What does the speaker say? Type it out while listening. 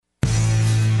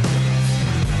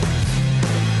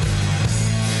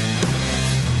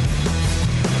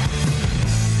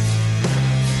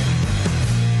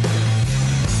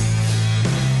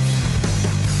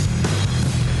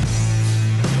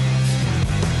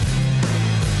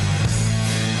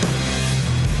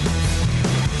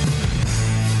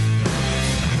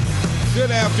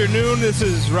Good afternoon. This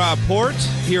is Rob Port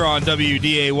here on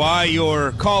WDAY.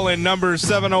 Your call-in number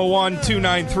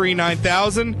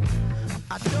 701-293-9000.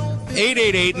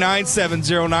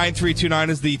 888-970-9329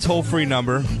 is the toll-free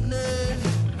number.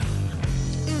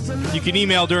 You can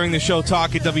email during the show,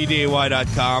 talk at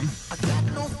WDAY.com.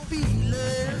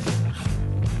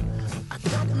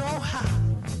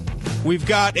 We've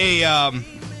got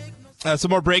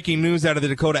some more breaking news out of the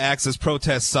Dakota Access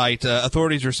protest site.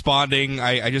 Authorities responding.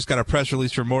 I just got a press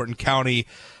release from Morton County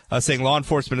saying law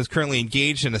enforcement is currently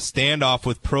engaged in a standoff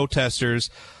with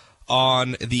protesters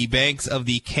on the banks of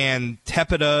the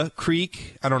Cantepida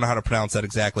Creek. I don't know how to pronounce that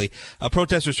exactly.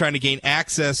 Protesters trying to gain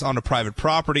access onto private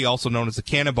property, also known as the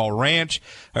Cannonball Ranch.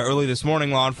 Early this morning,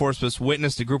 law enforcement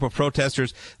witnessed a group of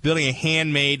protesters building a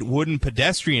handmade wooden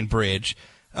pedestrian bridge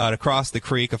to cross the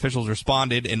creek. Officials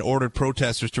responded and ordered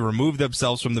protesters to remove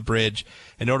themselves from the bridge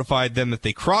and notified them if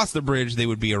they crossed the bridge, they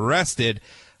would be arrested.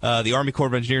 The Army Corps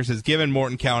of Engineers has given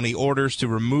Morton County orders to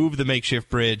remove the makeshift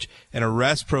bridge and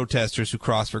arrest protesters who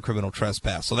cross for criminal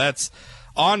trespass. So that's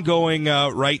ongoing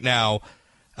right now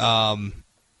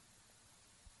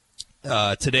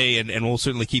today, and we'll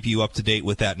certainly keep you up to date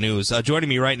with that news. Joining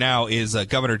me right now is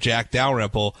Governor Jack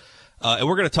Dalrymple, and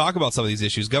we're going to talk about some of these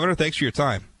issues. Governor, thanks for your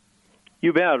time.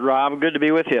 You bet, Rob. Good to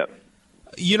be with you.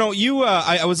 You know,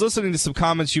 I was listening to some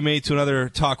comments you made to another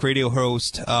talk radio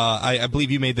host. I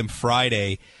believe you made them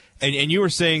Friday, and you were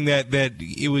saying that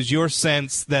it was your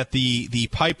sense that the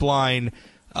pipeline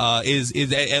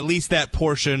is at least that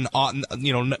portion,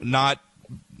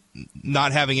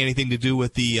 not having anything to do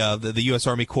with the U.S.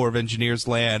 Army Corps of Engineers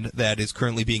land that is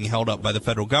currently being held up by the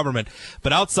federal government.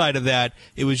 But outside of that,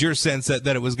 it was your sense that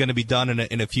it was going to be done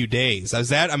in a few days. Is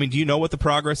that? I mean, do you know what the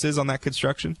progress is on that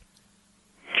construction?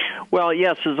 Well,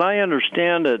 yes, as I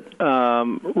understand it,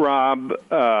 Rob,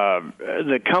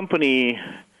 the company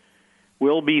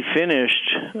will be finished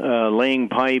laying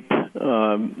pipe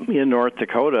in North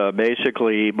Dakota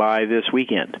basically by this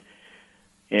weekend.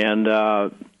 And,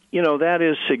 that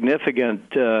is significant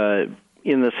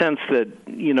in the sense that,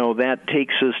 that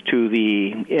takes us to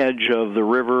the edge of the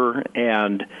river,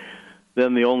 and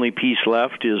then the only piece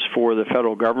left is for the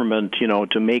federal government,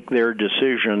 to make their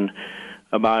decision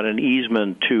about an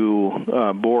easement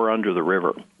to bore under the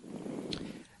river.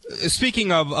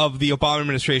 Speaking of the Obama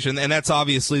administration, and that's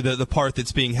obviously the part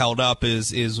that's being held up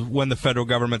is when the federal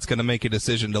government's going to make a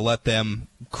decision to let them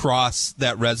cross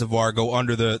that reservoir, go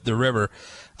under the river.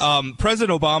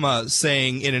 President Obama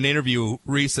saying in an interview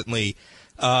recently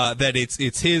that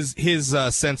it's his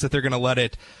sense that they're going to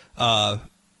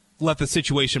let the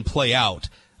situation play out.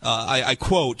 I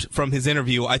quote from his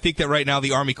interview, "I think that right now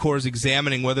the Army Corps is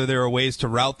examining whether there are ways to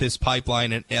route this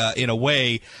pipeline in a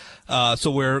way. So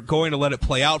we're going to let it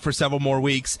play out for several more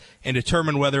weeks and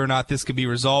determine whether or not this can be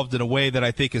resolved in a way that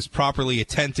I think is properly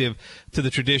attentive to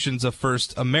the traditions of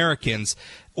first Americans."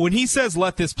 When he says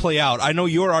let this play out, I know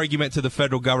your argument to the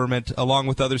federal government, along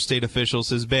with other state officials,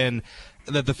 has been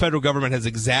that the federal government has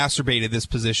exacerbated this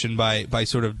position by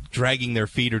sort of dragging their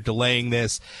feet or delaying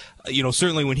this.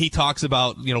 Certainly when he talks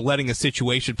about, letting a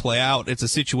situation play out, it's a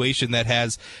situation that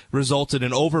has resulted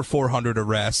in over 400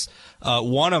 arrests.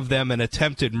 One of them an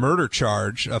attempted murder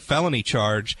charge, a felony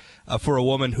charge, for a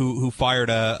woman who fired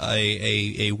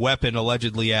a weapon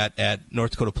allegedly at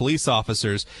North Dakota police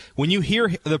officers. When you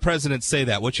hear the president say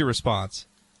that, what's your response?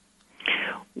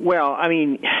 Well, I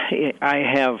mean, I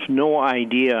have no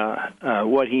idea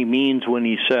what he means when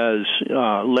he says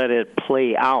let it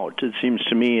play out. It seems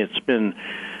to me it's been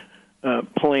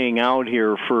playing out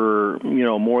here for,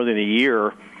 more than a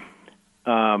year.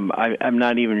 I'm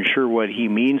not even sure what he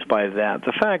means by that.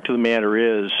 The fact of the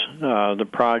matter is the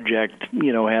project,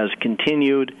 has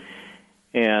continued,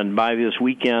 and by this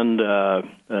weekend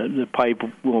the pipe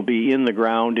will be in the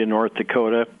ground in North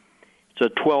Dakota.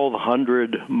 It's a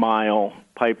 1,200-mile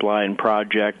pipeline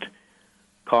project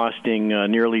costing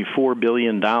nearly $4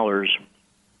 billion,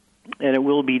 and it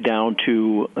will be down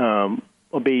to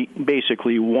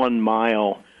basically 1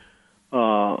 mile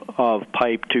of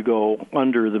pipe to go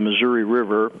under the Missouri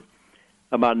River,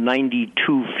 about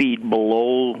 92 feet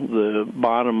below the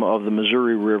bottom of the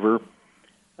Missouri River,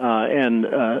 and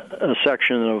a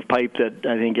section of pipe that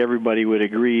I think everybody would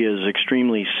agree is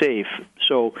extremely safe.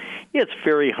 So it's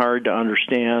very hard to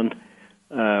understand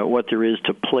what there is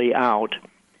to play out.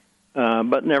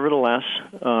 But nevertheless,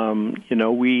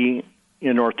 we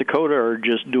in North Dakota are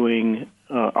just doing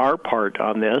our part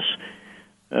on this,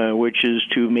 which is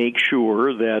to make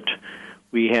sure that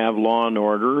we have law and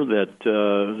order, that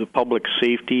the public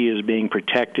safety is being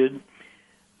protected.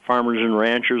 Farmers and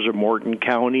ranchers of Morton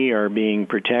County are being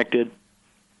protected.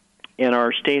 and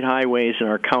our state highways and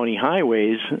our county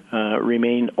highways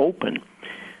remain open,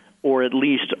 or at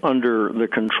least under the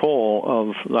control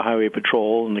of the Highway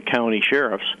Patrol and the county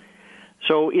sheriffs.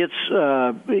 So it's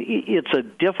a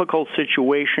difficult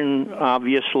situation,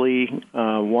 obviously,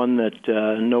 one that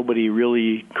nobody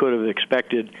really could have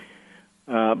expected,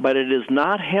 but it is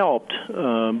not helped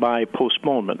by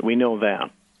postponement. We know that.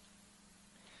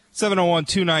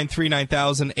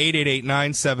 701-293-9000,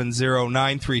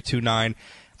 888-970-9329.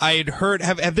 I had heard.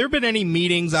 Have there been any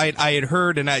meetings? I had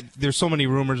heard, and there's so many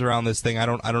rumors around this thing. I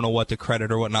don't know what to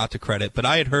credit or what not to credit. But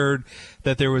I had heard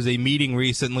that there was a meeting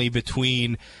recently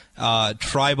between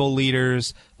tribal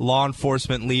leaders, law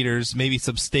enforcement leaders, maybe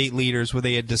some state leaders, where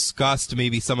they had discussed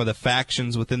maybe some of the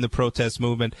factions within the protest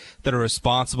movement that are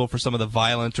responsible for some of the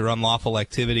violent or unlawful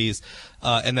activities,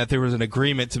 and that there was an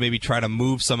agreement to maybe try to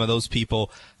move some of those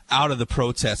people out of the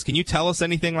protest. Can you tell us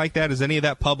anything like that? Is any of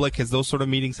that public? Has those sort of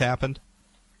meetings happened?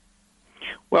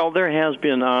 Well, there has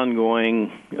been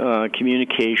ongoing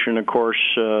communication, of course,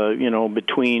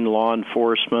 between law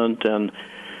enforcement and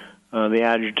the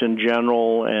Adjutant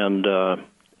General and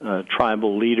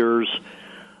tribal leaders.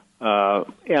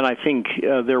 And I think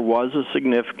there was a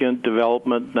significant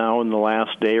development now in the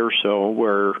last day or so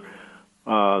where,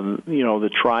 the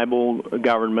tribal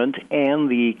government and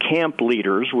the camp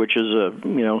leaders, which is a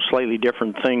slightly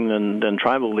different thing than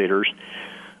tribal leaders,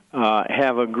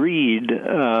 have agreed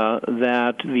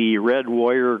that the Red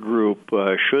Warrior Group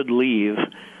should leave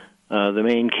the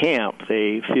main camp.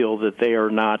 They feel that they are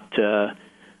not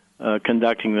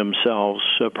conducting themselves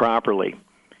properly.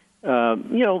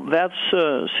 That's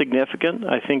significant.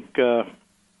 I think,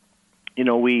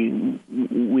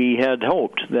 we had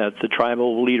hoped that the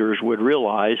tribal leaders would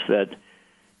realize that,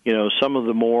 some of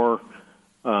the more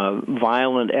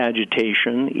violent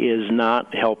agitation is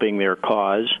not helping their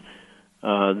cause.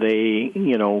 They,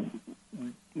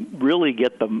 really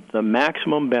get the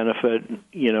maximum benefit,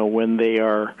 when they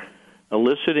are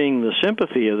eliciting the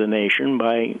sympathy of the nation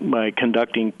by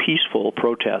conducting peaceful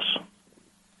protests.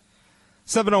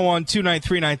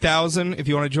 701-293-9000. If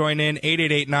you want to join in,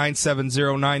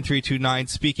 888-970-9329.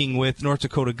 Speaking with North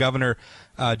Dakota Governor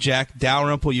Jack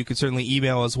Dalrymple. You can certainly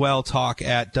email as well,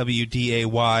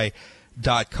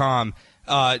 talk@wday.com.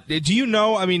 Do you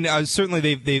know? I mean,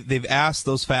 certainly they've asked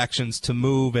those factions to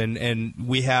move, and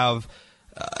we have.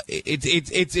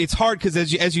 It's hard because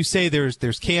as you say,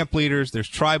 there's camp leaders, there's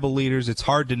tribal leaders. It's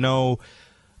hard to know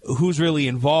who's really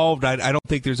involved. I don't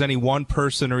think there's any one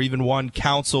person or even one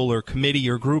council or committee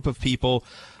or group of people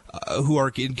who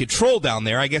are in control down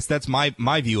there. I guess that's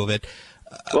my view of it.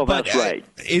 Well, that's right.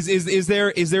 Is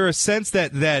there a sense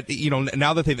that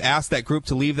now that they've asked that group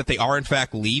to leave, that they are in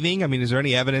fact leaving? I mean, is there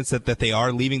any evidence that they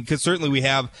are leaving? Because certainly we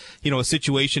have a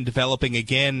situation developing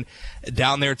again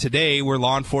down there today where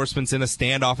law enforcement's in a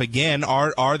standoff again.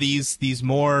 Are these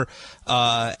more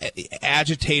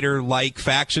agitator-like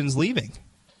factions leaving?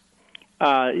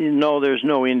 No, there's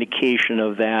no indication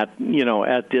of that,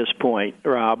 at this point,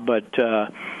 Rob. But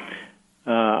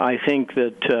I think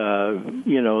that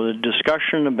the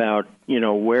discussion about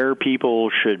where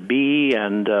people should be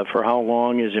and for how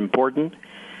long is important.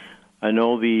 I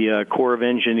know the Corps of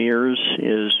Engineers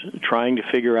is trying to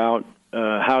figure out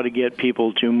how to get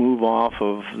people to move off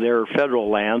of their federal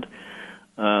land.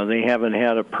 They haven't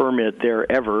had a permit there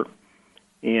ever,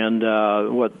 and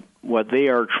what they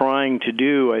are trying to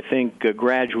do, I think,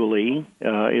 gradually,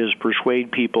 is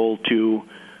persuade people to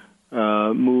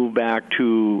move back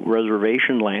to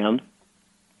reservation land,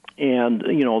 and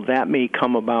that may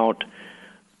come about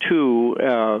too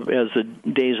as the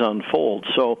days unfold.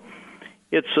 So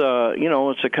it's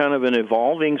it's a kind of an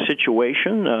evolving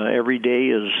situation. Every day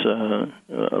is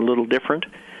a little different,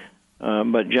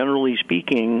 but generally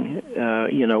speaking,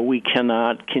 we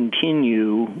cannot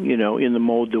continue in the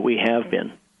mode that we have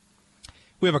been.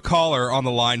 We have a caller on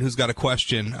the line who's got a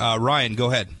question. Ryan,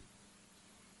 go ahead.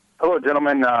 Hello,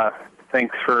 gentlemen.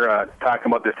 Thanks for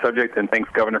talking about this subject, and thanks,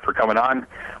 Governor, for coming on.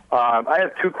 I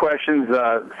have two questions.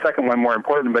 Second one more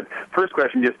important, but first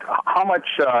question, just how much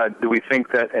do we think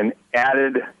that an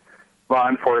added law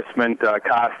enforcement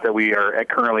cost that we are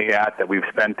currently at, that we've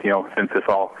spent, since this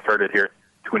all started here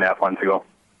 2.5 months ago?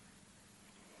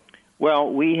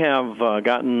 Well, we have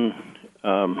gotten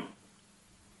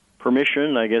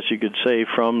permission, I guess you could say,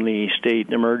 from the State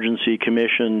Emergency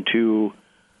Commission to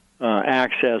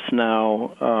access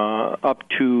now up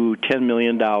to $10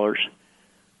 million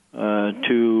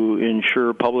to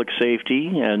ensure public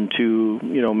safety and to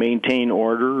maintain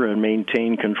order and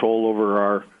maintain control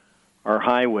over our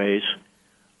highways,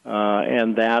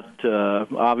 and that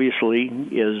obviously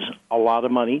is a lot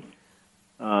of money,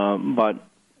 but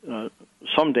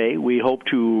someday we hope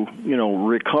to,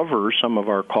 recover some of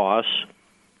our costs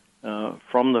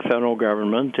from the federal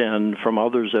government and from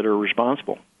others that are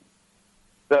responsible.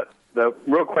 The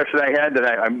real question I had that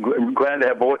I'm glad to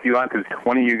have both of you on, because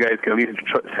one of you guys can at least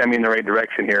send me in the right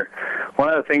direction here. One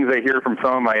of the things I hear from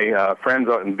some of my friends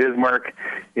out in Bismarck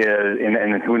is,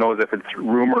 and who knows if it's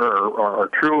rumor or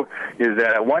true, is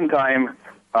that at one time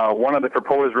one of the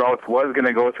proposed routes was going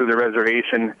to go through the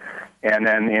reservation, and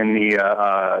then in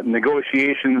the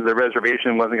negotiations, the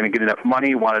reservation wasn't going to get enough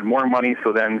money, wanted more money,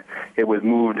 so then it was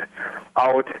moved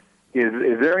out.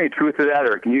 Is there any truth to that,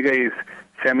 or can you guys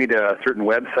send me to a certain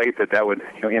website that would,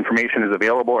 information is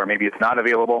available, or maybe it's not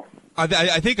available?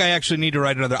 I think I actually need to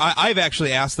write another. I've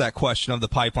actually asked that question of the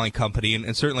pipeline company,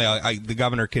 and certainly the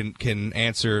governor can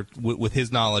answer with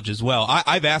his knowledge as well.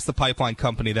 I've asked the pipeline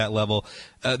company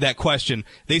that question.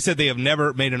 They said they have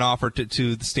never made an offer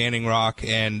to the Standing Rock,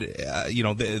 and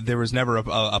there was never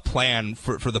a plan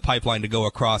for the pipeline to go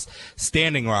across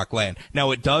Standing Rock land.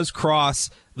 Now it does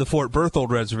cross the Fort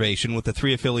Berthold Reservation with the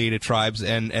 3 affiliated tribes,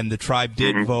 and the tribe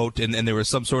did vote, and there was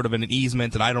some sort of an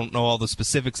easement, and I don't know all the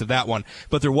specifics of that one,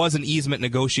 but there was an easement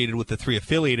negotiated with the 3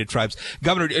 affiliated tribes.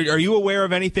 Governor, are you aware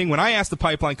of anything? When I asked the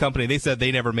pipeline company, they said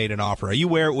they never made an offer. Are you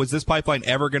aware, was this pipeline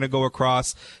ever going to go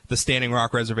across the Standing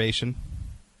Rock Reservation?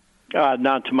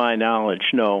 Not to my knowledge,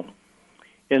 no.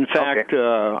 In fact,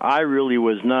 I really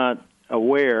was not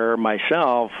aware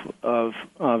myself of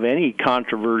any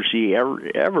controversy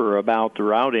ever about the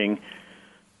routing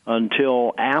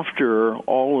until after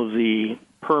all of the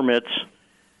permits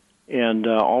and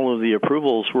all of the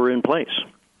approvals were in place,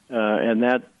 and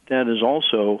that is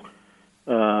also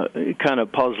kind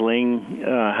of puzzling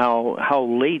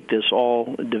how late this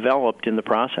all developed in the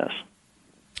process.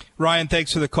 Ryan,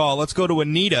 thanks for the call. Let's go to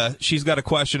Anita. She's got a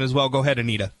question as well. Go ahead,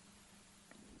 Anita.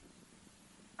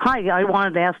 Hi, I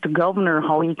wanted to ask the governor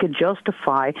how he could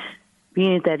justify,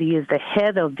 being that he is the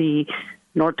head of the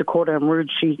North Dakota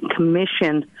Emergency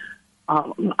Commission. I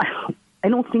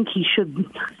don't think he should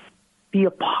be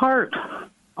a part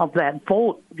of that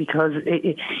vote, because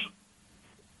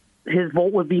his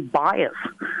vote would be biased.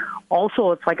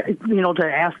 Also, it's like, to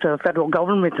ask the federal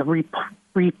government to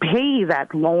repay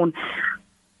that loan,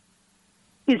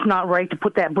 it's not right to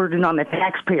put that burden on the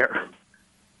taxpayer.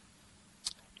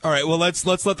 All right. Well, let's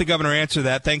let the governor answer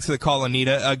that. Thanks for the call,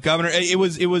 Anita. Governor, it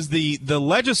was the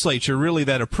legislature really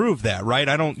that approved that, right?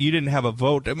 You didn't have a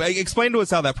vote. Explain to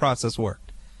us how that process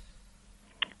worked.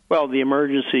 Well, the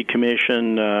Emergency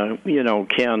Commission,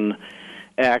 can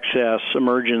access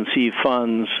emergency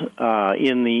funds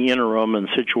in the interim in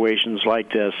situations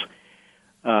like this.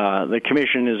 The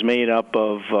commission is made up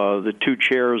of the 2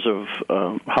 chairs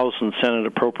of House and Senate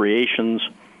Appropriations,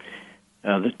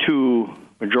 the 2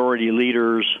 majority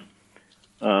leaders,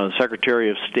 Secretary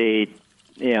of State,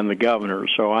 and the governor.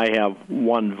 So I have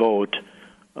 1 vote.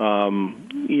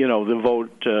 The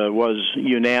vote was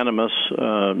unanimous,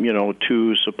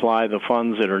 to supply the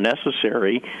funds that are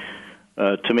necessary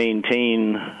to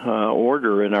maintain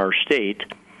order in our state.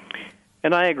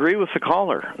 And I agree with the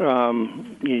caller.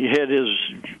 It is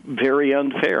very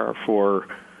unfair for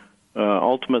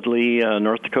ultimately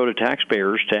North Dakota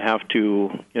taxpayers to have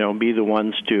to, be the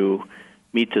ones to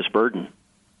meet this burden.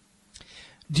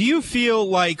 Do you feel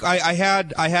like I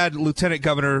had Lieutenant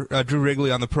Governor Drew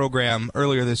Wrigley on the program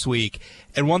earlier this week,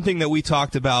 and one thing that we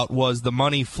talked about was the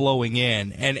money flowing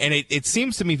in, and it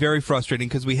seems to me very frustrating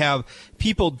because we have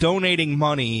people donating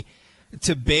money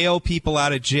to bail people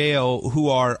out of jail who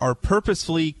are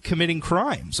purposefully committing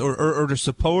crimes or to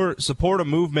support a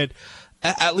movement,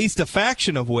 at least a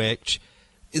faction of which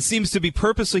it seems to be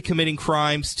purposely committing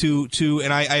crimes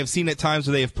and I have seen at times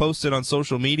where they have posted on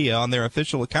social media on their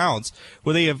official accounts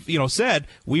where they have, said,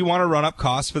 we want to run up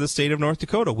costs for the state of North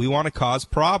Dakota. We want to cause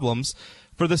problems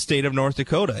for the state of North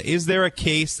Dakota. Is there a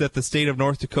case that the state of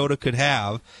North Dakota could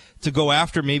have to go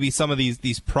after maybe some of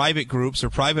these private groups or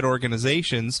private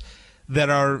organizations that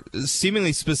are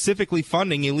seemingly specifically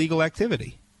funding illegal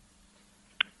activity?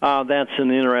 That's an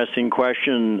interesting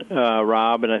question,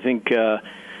 Rob, and I think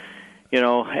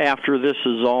after this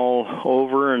is all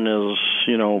over and is,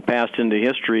 passed into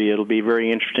history, it'll be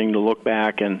very interesting to look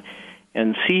back and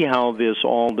see how this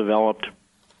all developed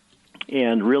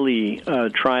and really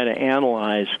try to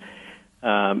analyze,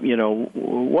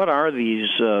 what are these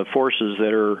forces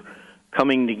that are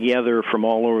coming together from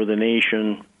all over the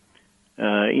nation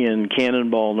in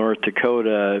Cannonball, North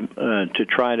Dakota, to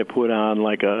try to put on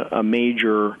like a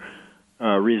major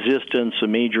resistance, a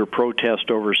major protest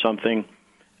over something.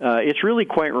 It's really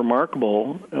quite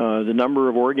remarkable, the number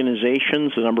of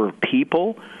organizations, the number of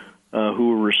people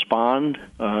who respond,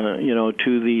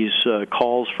 to these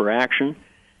calls for action.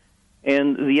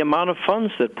 and the amount of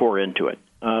funds that pour into it.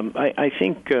 I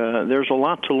think there's a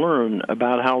lot to learn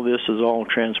about how this has all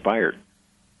transpired.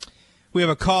 We have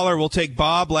a caller. We'll take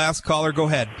Bob. Last caller. Go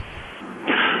ahead.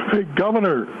 Hey,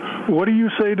 Governor, what do you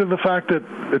say to the fact that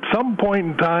at some point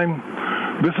in time,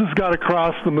 this has got to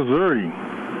cross the Missouri?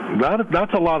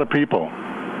 That's a lot of people.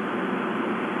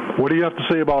 What do you have to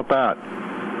say about that?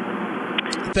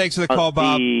 Thanks for the call,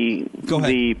 Bob. Go ahead.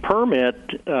 The permit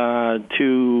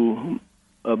to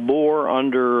bore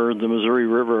under the Missouri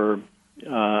River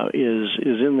is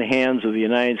in the hands of the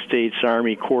United States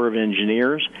Army Corps of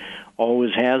Engineers.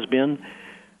 Always has been.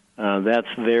 That's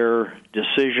their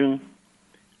decision.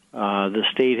 The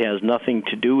state has nothing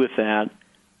to do with that.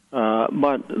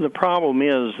 But the problem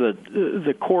is that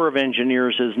the Corps of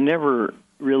Engineers has never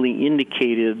really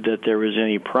indicated that there was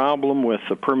any problem with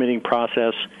the permitting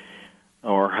process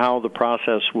or how the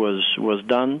process was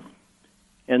done.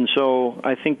 And so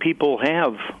I think people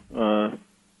have,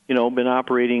 been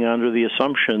operating under the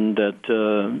assumption that,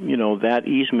 that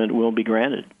easement will be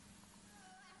granted.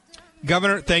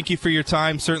 Governor, thank you for your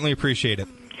time. Certainly appreciate it.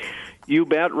 You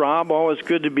bet, Rob. Always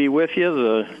good to be with you.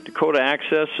 The Dakota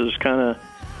Access has kind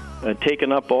of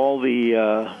taken up all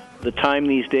the time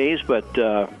these days, but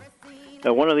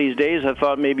one of these days I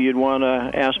thought maybe you'd want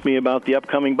to ask me about the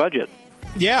upcoming budget.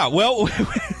 Yeah, well,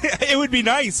 it would be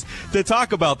nice to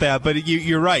talk about that, but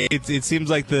you're right. It seems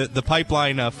like the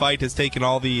pipeline fight has taken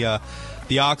all the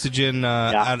oxygen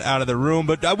out of the room,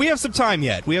 but we have some time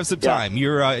yet. We have some time.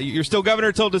 You're still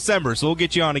governor till December, so we'll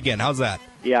get you on again. How's that?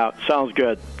 Yeah, sounds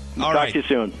good. Talk to you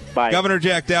soon. Bye. Governor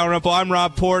Jack Dalrymple, I'm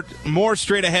Rob Port. More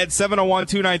straight ahead,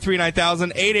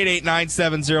 701-293-9000,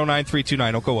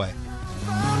 888-970-9329. Don't go away.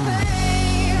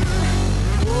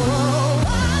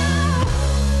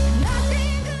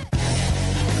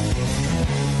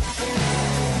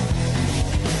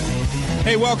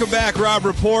 Hey, welcome back, Rob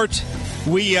Report.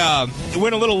 We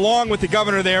went a little long with the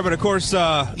governor there, but of course, we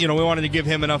wanted to give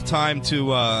him enough time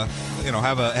to,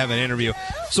 have an interview.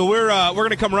 So we're going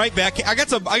to come right back. I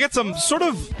got some sort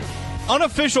of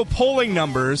unofficial polling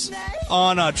numbers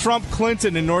on Trump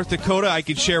Clinton in North Dakota I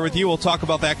could share with you. We'll talk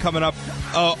about that coming up.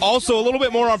 Also, a little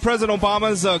bit more on President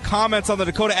Obama's comments on the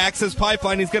Dakota Access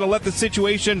Pipeline. He's going to let the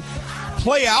situation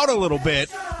play out a little bit.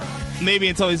 Maybe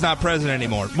until he's not president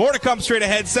anymore. More to come straight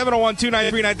ahead.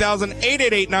 701-293-9000,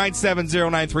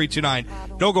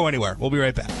 888-970-9329. Don't go anywhere. We'll be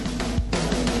right back.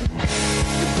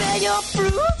 Your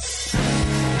fruits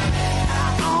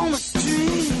on the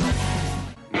street.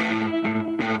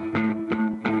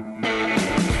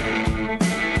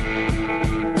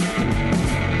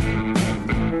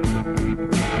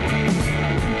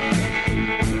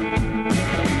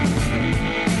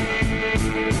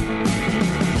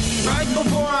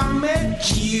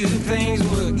 Things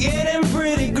were getting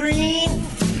pretty green.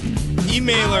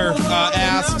 Emailer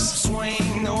asks,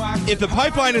 if the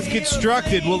pipeline is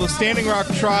constructed, will the Standing Rock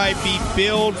Tribe be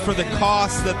billed for the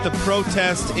costs that the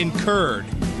protest incurred?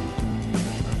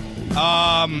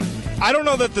 I don't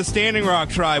know that the Standing Rock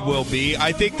Tribe will be.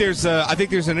 I think there's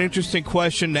an interesting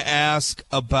question to ask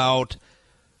about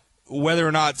whether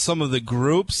or not some of the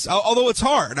groups, although it's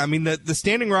hard. I mean, the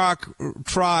Standing Rock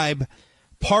Tribe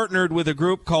partnered with a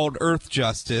group called Earth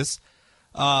Justice.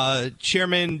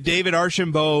 Chairman David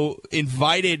Archambault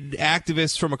invited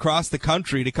activists from across the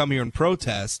country to come here and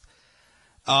protest.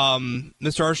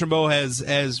 Mr. Archambault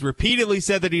has repeatedly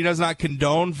said that he does not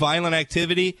condone violent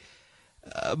activity,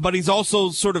 but he's also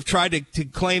sort of tried to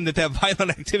claim that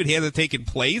violent activity hasn't taken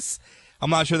place. I'm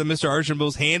not sure that Mr.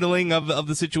 Archambault's handling of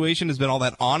the situation has been all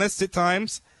that honest at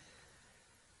times.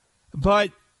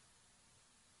 But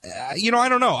I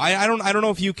don't know. I don't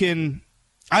know if you can.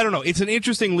 I don't know. It's an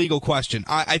interesting legal question.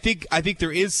 I think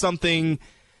there is something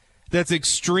that's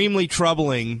extremely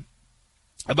troubling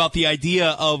about the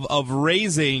idea of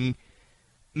raising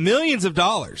millions of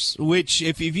dollars, which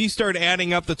if you start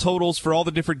adding up the totals for all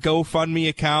the different GoFundMe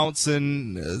accounts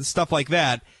and stuff like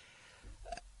that,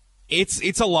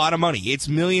 it's a lot of money. It's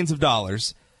millions of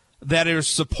dollars that are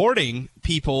supporting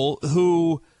people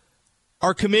who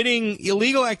are committing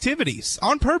illegal activities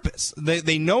on purpose.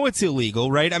 They know it's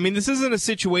illegal, right? I mean, this isn't a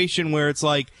situation where it's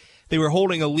like they were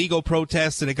holding a legal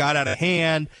protest and it got out of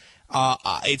hand.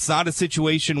 It's not a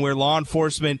situation where law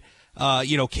enforcement,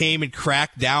 came and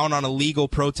cracked down on a legal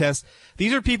protest.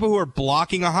 These are people who are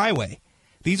blocking a highway.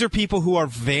 These are people who are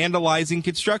vandalizing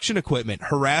construction equipment,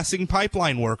 harassing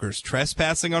pipeline workers,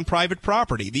 trespassing on private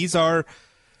property. These are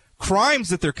crimes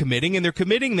that they're committing, and they're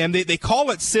committing them. They call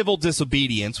it civil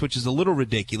disobedience, which is a little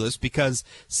ridiculous because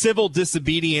civil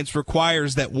disobedience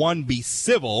requires that one be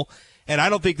civil, and I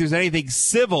don't think there's anything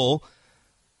civil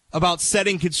about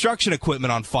setting construction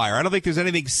equipment on fire. I don't think there's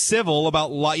anything civil about,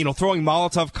 throwing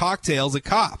Molotov cocktails at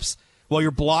cops while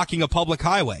you're blocking a public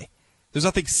highway. There's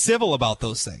nothing civil about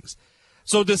those things.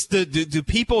 So do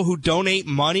people who donate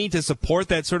money to support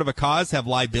that sort of a cause have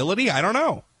liability? I don't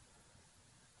know.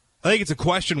 I think it's a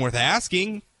question worth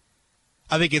asking.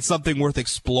 I think it's something worth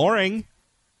exploring.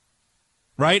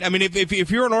 Right? I mean, if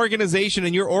you're an organization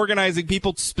and you're organizing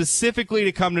people specifically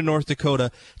to come to North Dakota,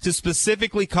 to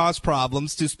specifically cause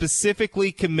problems, to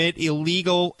specifically commit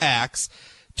illegal acts,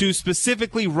 to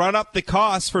specifically run up the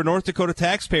costs for North Dakota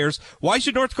taxpayers, why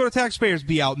should North Dakota taxpayers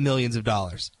be out millions of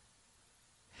dollars?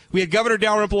 We had Governor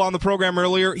Dalrymple on the program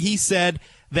earlier. He said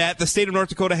that the state of North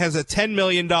Dakota has a $10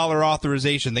 million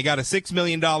authorization. They got a $6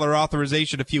 million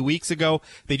authorization a few weeks ago.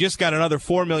 They just got another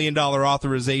 $4 million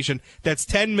authorization. That's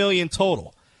 $10 million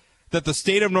total that the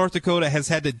state of North Dakota has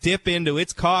had to dip into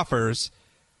its coffers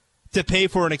to pay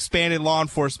for an expanded law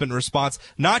enforcement response.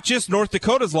 Not just North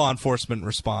Dakota's law enforcement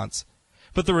response,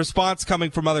 but the response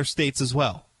coming from other states as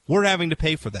well. We're having to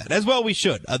pay for that. As well we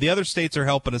should. The other states are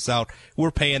helping us out.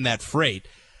 We're paying that freight.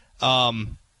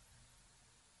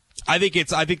 I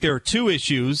think there are two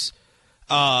issues.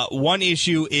 One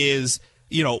issue is,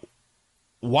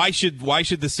 why should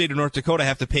the state of North Dakota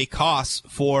have to pay costs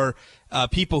for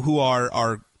people who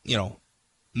are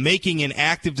making an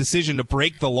active decision to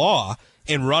break the law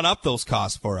and run up those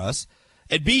costs for us?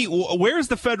 And B, where's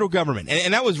the federal government?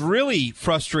 And that was really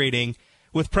frustrating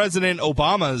with President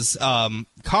Obama's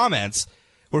comments,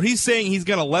 where he's saying he's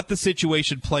going to let the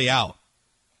situation play out.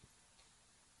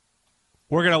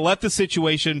 We're going to let the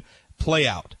situation play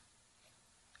out.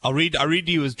 I'll read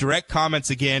to you his direct comments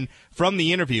again from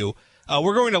the interview.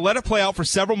 We're going to let it play out for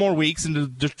several more weeks and to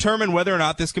determine whether or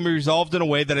not this can be resolved in a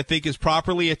way that I think is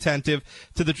properly attentive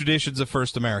to the traditions of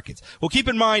First Americans. Well, keep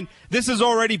in mind, this has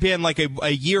already been like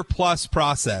a year-plus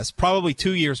process, probably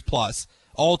 2 years plus,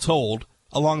 all told,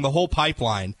 along the whole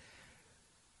pipeline.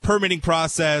 Permitting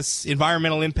process,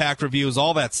 environmental impact reviews,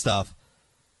 all that stuff,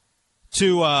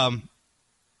 to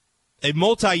a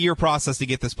multi-year process to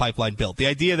get this pipeline built. The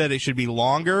idea that it should be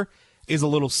longer is a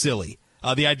little silly.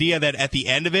 The idea that at the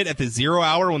end of it, at the 0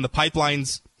 hour, when the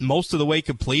pipeline's most of the way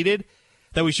completed,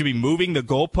 that we should be moving the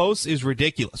goalposts is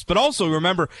ridiculous. But also,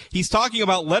 remember, he's talking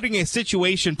about letting a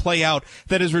situation play out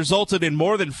that has resulted in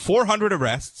more than 400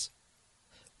 arrests,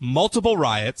 multiple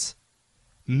riots,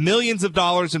 millions of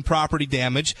dollars in property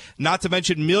damage, not to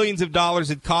mention millions of dollars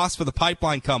in costs for the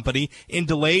pipeline company in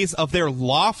delays of their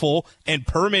lawful and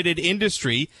permitted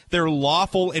industry, their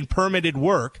lawful and permitted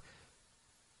work.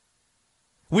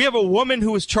 We have a woman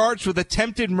who is charged with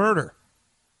attempted murder,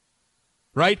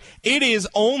 right? It is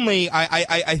only,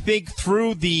 I think,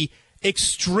 through the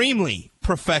extremely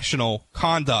professional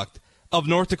conduct of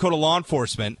North Dakota law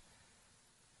enforcement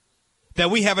that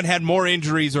we haven't had more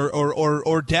injuries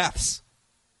or deaths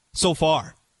so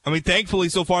far. I mean, thankfully,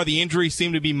 so far, the injuries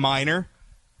seem to be minor.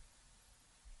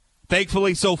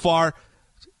 Thankfully, so far,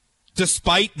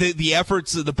 despite the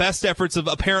efforts, the best efforts of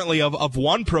apparently of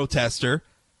one protester,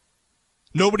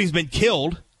 nobody's been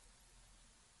killed.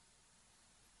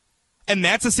 And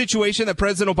that's a situation that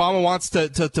President Obama wants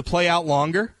to play out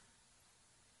longer.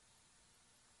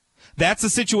 That's a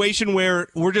situation where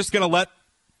we're just going to let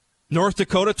North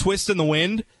Dakota twist in the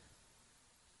wind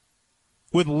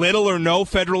with little or no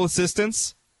federal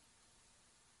assistance,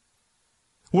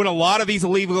 when a lot of these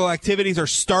illegal activities are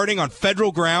starting on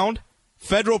federal ground,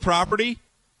 federal property,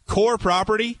 core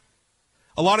property.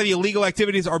 A lot of the illegal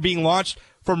activities are being launched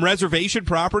from reservation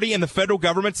property, and the federal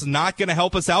government's not going to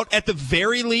help us out. At the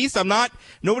very least,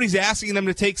 nobody's asking them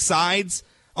to take sides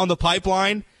on the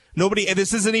pipeline.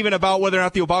 This isn't even about whether or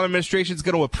not the Obama administration is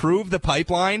going to approve the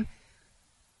pipeline,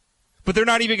 but they're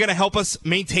not even going to help us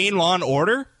maintain law and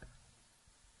order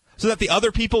so that the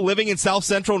other people living in South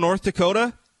Central North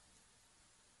Dakota,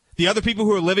 the other people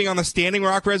who are living on the Standing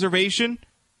Rock Reservation,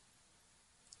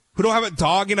 who don't have a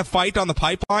dog in a fight on the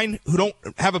pipeline, who don't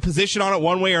have a position on it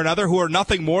one way or another, who are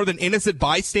nothing more than innocent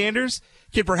bystanders,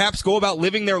 can perhaps go about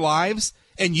living their lives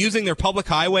and using their public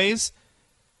highways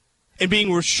and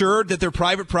being assured that their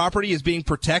private property is being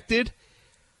protected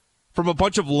from a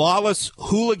bunch of lawless,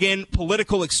 hooligan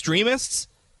political extremists.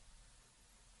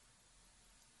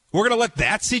 We're going to let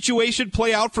that situation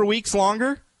play out for weeks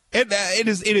longer? It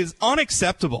is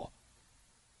unacceptable.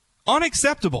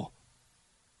 Unacceptable.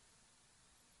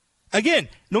 Again,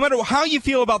 no matter how you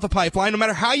feel about the pipeline, no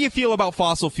matter how you feel about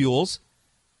fossil fuels,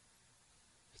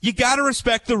 you got to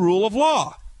respect the rule of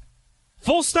law.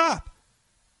 Full stop.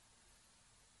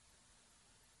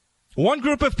 One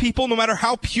group of people, no matter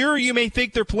how pure you may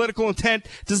think their political intent,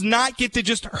 does not get to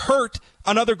just hurt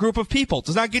another group of people,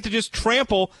 does not get to just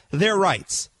trample their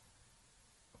rights.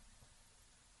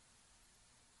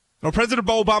 Now, President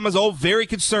Obama is very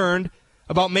concerned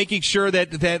about making sure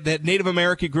that Native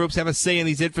American groups have a say in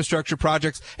these infrastructure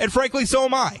projects, and frankly, so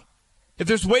am I. If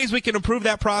there's ways we can improve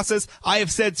that process, I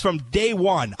have said from day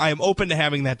one, I am open to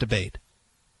having that debate.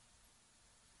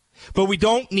 But we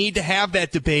don't need to have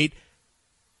that debate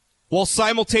while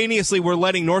simultaneously we're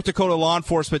letting North Dakota law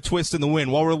enforcement twist in the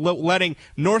wind, while we're letting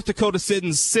North Dakota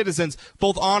citizens,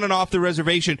 both on and off the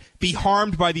reservation, be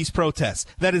harmed by these protests.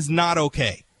 That is not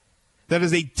okay. That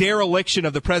is a dereliction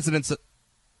of the president's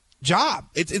job.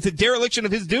 It's a dereliction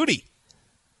of his duty.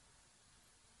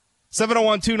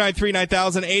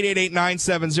 701-293-9000,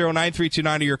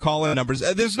 888-970-9329 are your call-in numbers.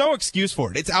 There's no excuse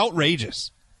for it. It's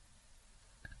outrageous.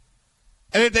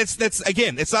 And that's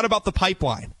again, it's not about the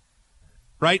pipeline,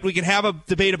 right? We can have a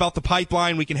debate about the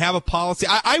pipeline. We can have a policy.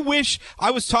 I wish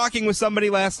I was talking with somebody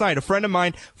last night, a friend of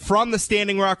mine from the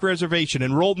Standing Rock Reservation,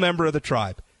 enrolled member of the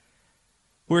tribe.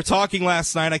 We were talking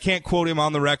last night. I can't quote him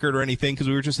on the record or anything because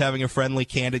we were just having a friendly,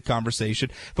 candid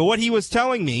conversation. But what he was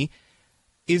telling me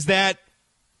is that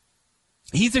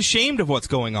he's ashamed of what's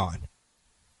going on.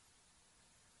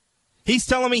 He's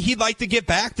telling me he'd like to get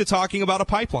back to talking about a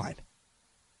pipeline.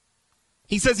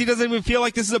 He says he doesn't even feel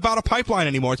like this is about a pipeline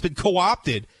anymore. It's been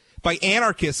co-opted by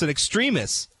anarchists and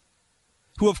extremists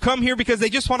who have come here because they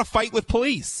just want to fight with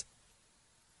police.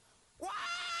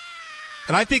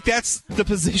 And I think that's the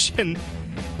position.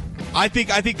 I think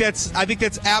that's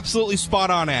absolutely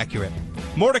spot on accurate.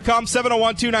 More to come.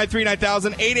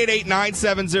 701-293-9000,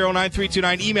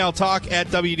 888-970-9329. Email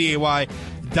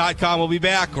talk@wday.com. We'll be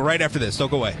back right after this. Don't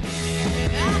go away.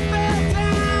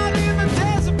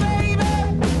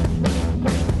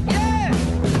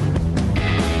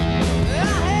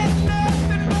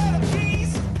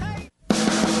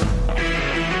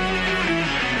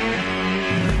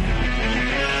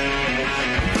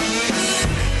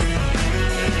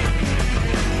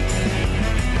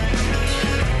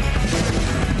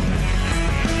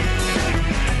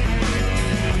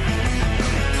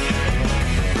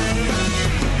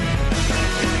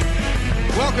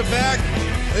 Welcome back.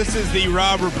 This is the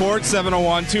Rob Report,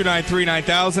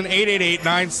 701-293-9000,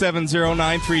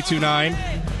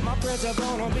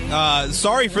 888-970-9329.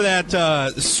 Sorry for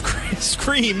that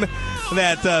scream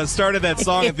that started that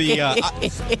song at the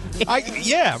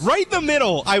yeah, right in the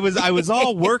middle. I was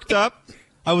all worked up.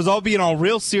 I was all being all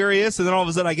real serious, and then all of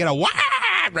a sudden I get a wah!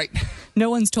 Right. No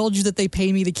one's told you that they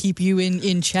pay me to keep you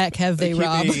in check, have they,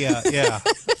 Rob? Yeah.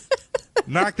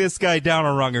 Knock this guy down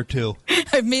a rung or two.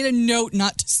 I've made a note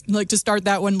not to start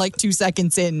that one 2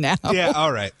 seconds in now. Yeah,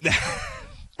 all right.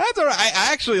 That's all right.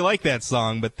 I actually like that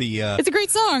song, but it's a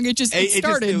great song. It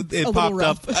started it a popped little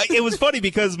rough. up. It was funny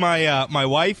because my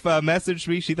wife messaged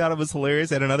me. She thought it was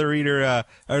hilarious. And another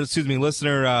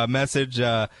listener message.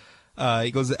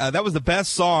 He goes, that was the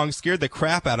best song. Scared the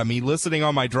crap out of me. Listening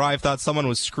on my drive, thought someone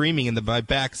was screaming in my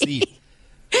back seat.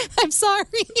 I'm sorry.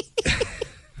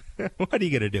 What are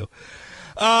you gonna do?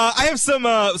 I have some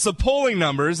polling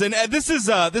numbers, and this is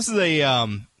a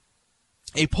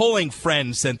polling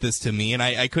friend sent this to me, and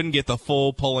I couldn't get the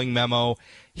full polling memo.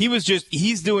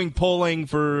 He's doing polling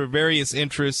for various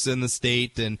interests in the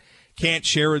state and can't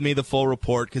share with me the full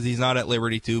report because he's not at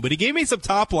liberty to. But he gave me some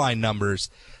top line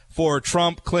numbers for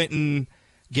Trump, Clinton,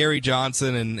 Gary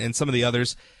Johnson, and some of the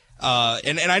others.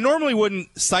 And I normally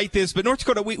wouldn't cite this, but North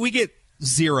Dakota, we get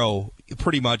zero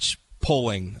pretty much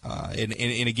polling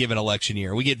in a given election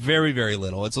year. We get very, very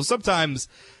little. And so sometimes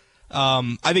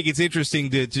I think it's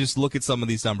interesting to just look at some of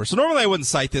these numbers. So normally I wouldn't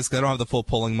cite this because I don't have the full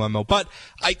polling memo. But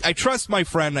I trust my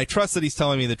friend. I trust that he's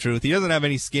telling me the truth. He doesn't have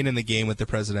any skin in the game with the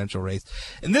presidential race.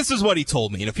 And this is what he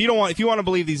told me. And if you want to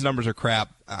believe these numbers are crap,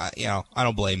 I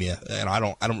don't blame you. And I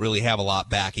don't really have a lot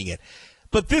backing it.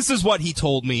 But this is what he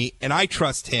told me, and I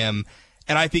trust him,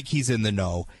 and I think he's in the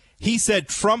know. He said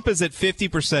Trump is at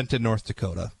 50% in North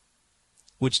Dakota,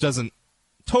 which doesn't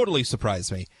totally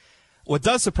surprise me. What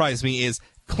does surprise me is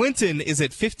Clinton is at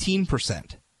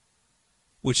 15%,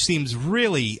 which seems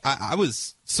really, I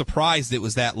was surprised it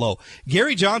was that low.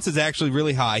 Gary Johnson's actually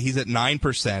really high. He's at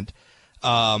 9%.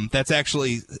 That's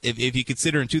actually, if you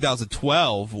consider in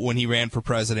 2012 when he ran for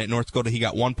president in North Dakota, he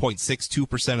got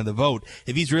 1.62% of the vote.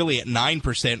 If he's really at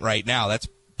 9% right now, that's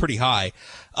pretty high.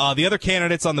 The other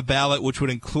candidates on the ballot, which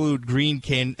would include Green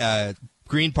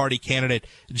Party candidate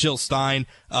Jill Stein,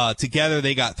 together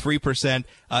they got 3%,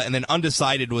 and then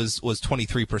undecided was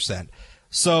 23%.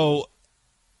 So,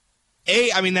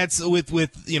 that's with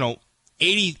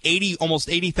 80, almost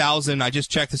 80,000. I just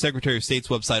checked the Secretary of State's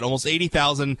website. Almost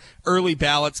 80,000 early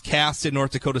ballots cast in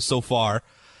North Dakota so far.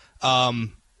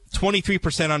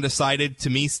 23% undecided to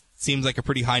me seems like a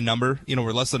pretty high number.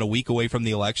 We're less than a week away from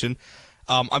the election.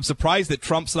 I'm surprised that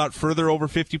Trump's not further over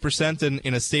 50%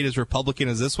 in a state as Republican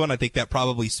as this one. I think that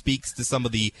probably speaks to some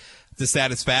of the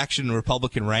dissatisfaction in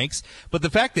Republican ranks. But the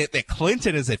fact that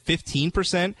Clinton is at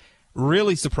 15%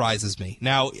 really surprises me.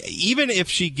 Now, even if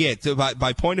she gets,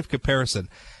 by point of comparison,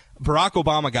 Barack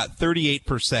Obama got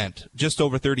 38%, just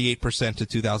over 38% in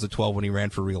 2012 when he ran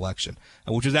for re-election,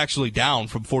 which is actually down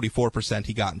from 44%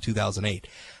 he got in 2008.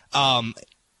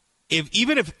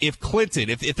 If Clinton,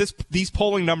 if these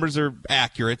polling numbers are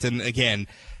accurate, and again,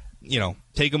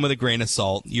 take them with a grain of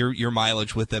salt, your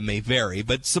mileage with them may vary,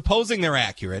 but supposing they're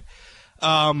accurate,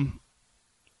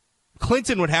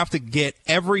 Clinton would have to get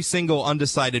every single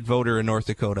undecided voter in North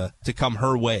Dakota to come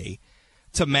her way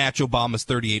to match Obama's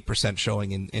 38%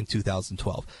 showing in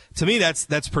 2012. To me,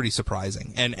 that's pretty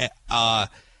surprising. And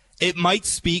it might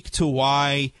speak to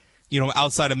why,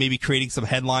 outside of maybe creating some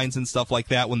headlines and stuff like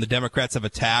that, when the Democrats have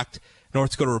attacked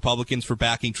North Dakota Republicans for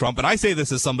backing Trump. And I say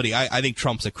this as somebody, I think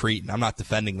Trump's a cretin. I'm not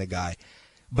defending the guy.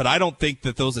 But I don't think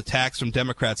that those attacks from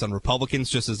Democrats on Republicans,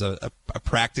 just as a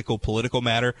practical political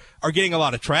matter, are getting a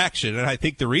lot of traction. And I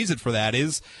think the reason for that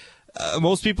is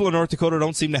most people in North Dakota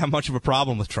don't seem to have much of a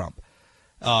problem with Trump.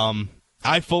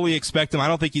 I fully expect him. I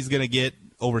don't think he's going to get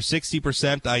over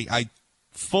 60%. I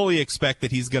fully expect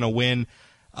that he's going to win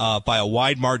by a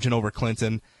wide margin over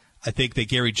Clinton. I think that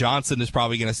Gary Johnson is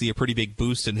probably going to see a pretty big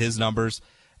boost in his numbers.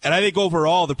 And I think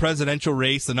overall, the presidential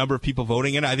race, the number of people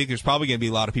voting in, I think there's probably going to be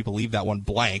a lot of people leave that one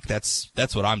blank. That's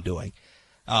what I'm doing.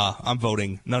 I'm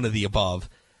voting none of the above.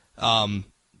 But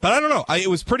I don't know. It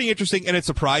was pretty interesting, and it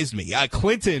surprised me.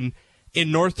 Clinton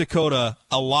in North Dakota,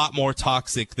 a lot more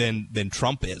toxic than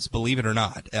Trump is, believe it or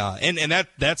not. And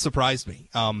that surprised me.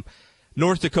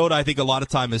 North Dakota, I think a lot of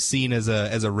time is seen as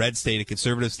a red state, a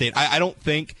conservative state. I don't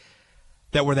think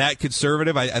that we're that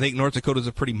conservative. I think North Dakota is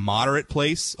a pretty moderate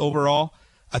place overall.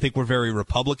 I think we're very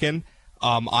Republican.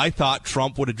 I thought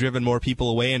Trump would have driven more people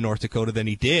away in North Dakota than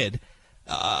he did.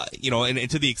 And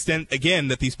to the extent, again,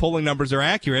 that these polling numbers are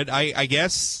accurate, I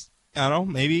guess, I don't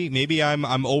know, maybe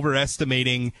I'm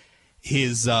overestimating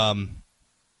his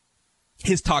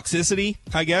toxicity,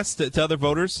 I guess, to other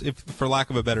voters, if for lack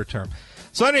of a better term.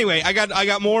 So anyway, I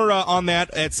got more on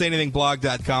that at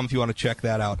sayanythingblog.com if you want to check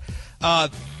that out.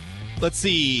 Let's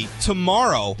see.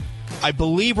 Tomorrow, I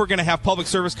believe we're going to have Public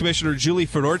Service Commissioner Julie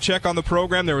Fedorchak on the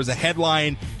program. There was a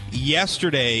headline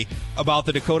yesterday about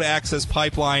the Dakota Access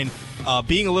Pipeline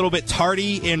being a little bit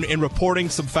tardy in reporting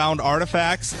some found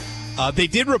artifacts. They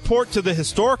did report to the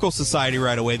Historical Society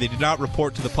right away. They did not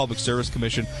report to the Public Service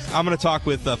Commission. I'm going to talk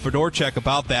with Fedorchak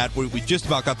about that. We just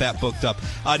about got that booked up.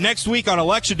 Next week on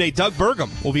Election Day, Doug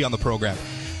Burgum will be on the program.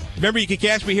 Remember, you can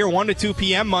catch me here 1 to 2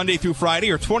 p.m. Monday through Friday,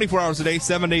 or 24 hours a day,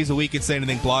 7 days a week at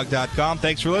sayanythingblog.com.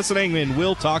 Thanks for listening, and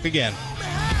we'll talk again.